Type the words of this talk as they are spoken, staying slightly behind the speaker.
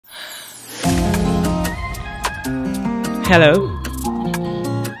Hello.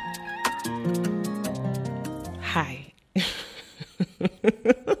 Hi.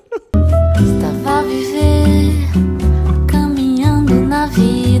 Estava a viver, caminhando na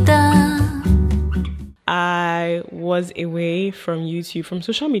vida. I was away from YouTube, from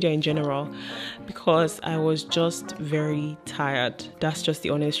social media in general, because I was just very tired. That's just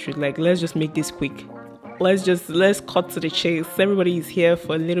the honest truth. Like, let's just make this quick. Let's cut to the chase. Everybody is here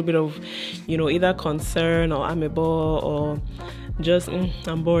for a little bit of, either concern or amebo or just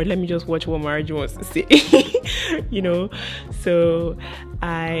I'm bored. Let me just watch what Margie wants to say. So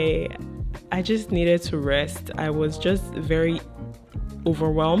I just needed to rest. I was just very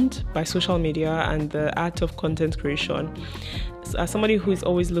overwhelmed by social media and the art of content creation. So as somebody who is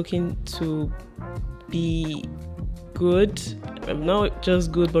always looking to be good, not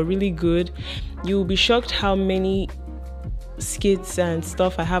just good but really good, you'll be shocked how many skits and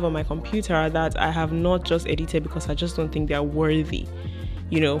stuff I have on my computer that I have not just edited because I just don't think they're worthy,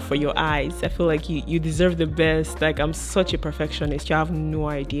 for your eyes. I feel like you deserve the best. Like, I'm such a perfectionist, you have no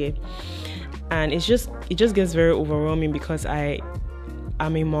idea. And it just gets very overwhelming because I'm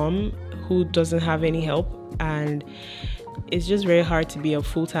a mom who doesn't have any help, and it's just very hard to be a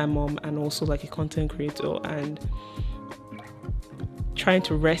full-time mom and also like a content creator and trying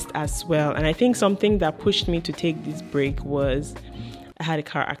to rest as well. And I think something that pushed me to take this break was I had a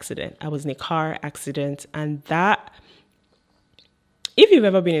car accident. I was in a car accident, and that, if you've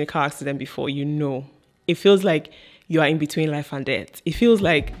ever been in a car accident before, it feels like you are in between life and death. It feels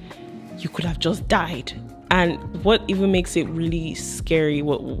like you could have just died. And what even makes it really scary,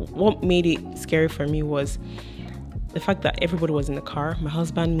 what made it scary for me was the fact that everybody was in the car. My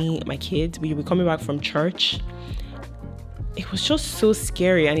husband, me, my kids. We were coming back from church. It was just so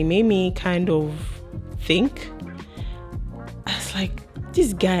scary, and it made me kind of think. I was like,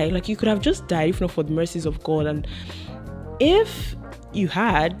 this guy, like, you could have just died if not for the mercies of God. And if you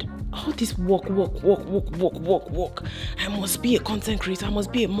had all this walk, I must be a content creator, I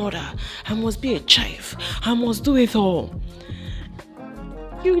must be a mother, I must be a chief, I must do it all.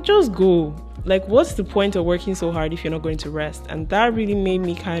 You just go. Like, what's the point of working so hard if you're not going to rest? And that really made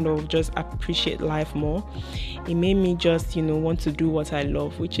me kind of just appreciate life more. It made me just, want to do what I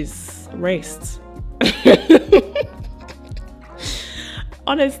love, which is rest.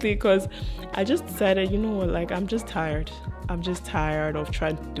 Honestly, because I just decided, I'm just tired. I'm just tired of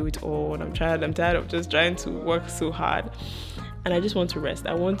trying to do it all. And I'm tired of just trying to work so hard. And I just want to rest.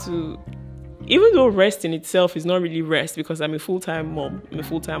 I want to, even though rest in itself is not really rest, because I'm a full-time mom, I'm a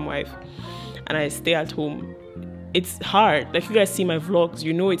full-time wife, and I stay at home. It's hard. Like, you guys see my vlogs,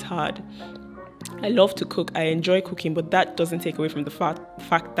 it's hard. I love to cook. I enjoy cooking, but that doesn't take away from the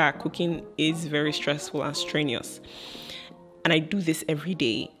fact that cooking is very stressful and strenuous. And I do this every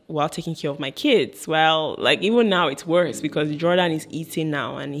day while taking care of my kids. Well, like, even now it's worse because Jordan is eating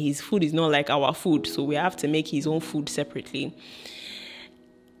now and his food is not like our food. So we have to make his own food separately.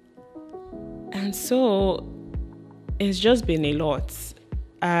 And so it's just been a lot.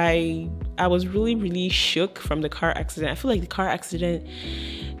 I was really, really shook from the car accident. I feel like the car accident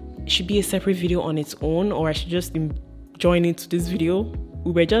should be a separate video on its own, or I should just join into this video.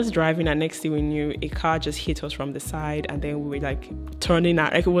 We were just driving, and next thing we knew, a car just hit us from the side, and then we were like turning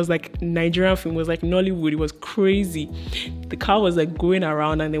out. Like, it was like Nigerian film, it was like Nollywood. It was crazy. The car was like going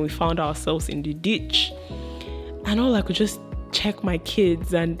around, and then we found ourselves in the ditch. And all I could just check my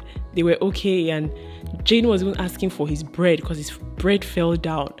kids, and they were okay. And Jane was even asking for his bread because his bread fell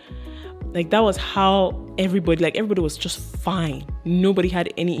down. Like, that was how everybody was just fine. Nobody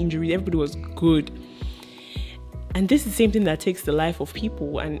had any injuries. Everybody was good. And this is the same thing that takes the life of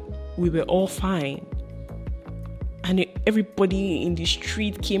people, and we were all fine. And everybody in the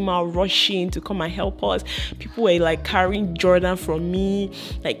street came out rushing to come and help us. People were like carrying Jordan from me.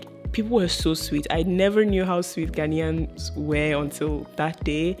 Like, people were so sweet. I never knew how sweet Ghanaians were until that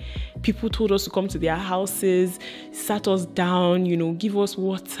day. People told us to come to their houses, sat us down, give us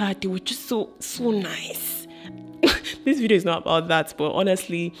water. They were just so nice. This video is not about that, but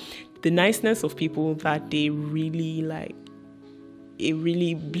honestly, the niceness of people that day really, it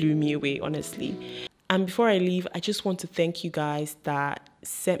really blew me away, honestly. And before I leave, I just want to thank you guys that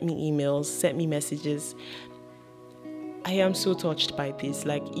sent me emails, sent me messages. I am so touched by this.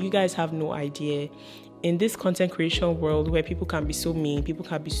 Like, you guys have no idea. In this content creation world where people can be so mean, people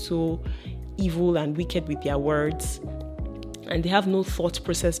can be so evil and wicked with their words, and they have no thought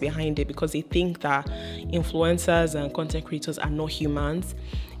process behind it because they think that influencers and content creators are not humans.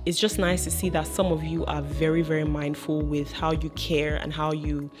 It's just nice to see that some of you are very, very mindful with how you care and how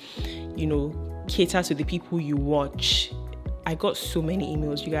you cater to the people you watch. I got so many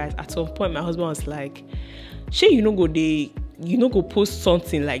emails, you guys. At some point, my husband was like, "Shay, you know go post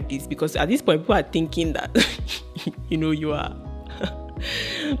something like this," because at this point, people are thinking that you are.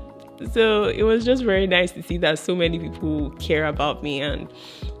 So it was just very nice to see that so many people care about me, and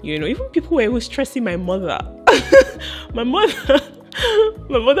even people were even stressing my mother. My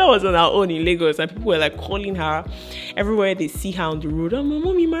mother was on her own in Lagos, and people were like calling her everywhere they see her on the road. "Oh, my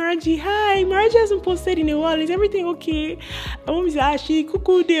mommy, Maraji, hi. Maraji hasn't posted in a while. Is everything okay?" My mom said, "She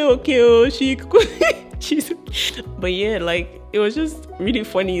cuckoo day okay, oh, she cuckoo." But yeah, like, it was just really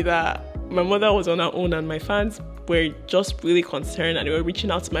funny that my mother was on her own, and my fans were just really concerned, and they were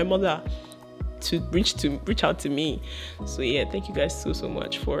reaching out to my mother to reach out to me. So yeah, thank you guys so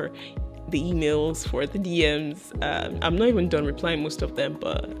much for the emails, for the DMs. I'm not even done replying most of them,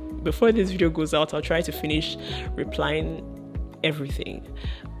 but before this video goes out, I'll try to finish replying everything.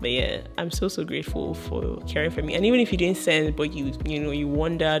 But yeah, I'm so grateful for caring for me. And even if you didn't send, but you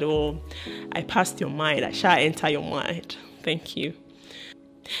wondered, or I passed your mind, I shall enter your mind. Thank you.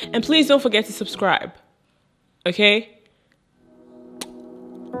 And please don't forget to subscribe. Okay?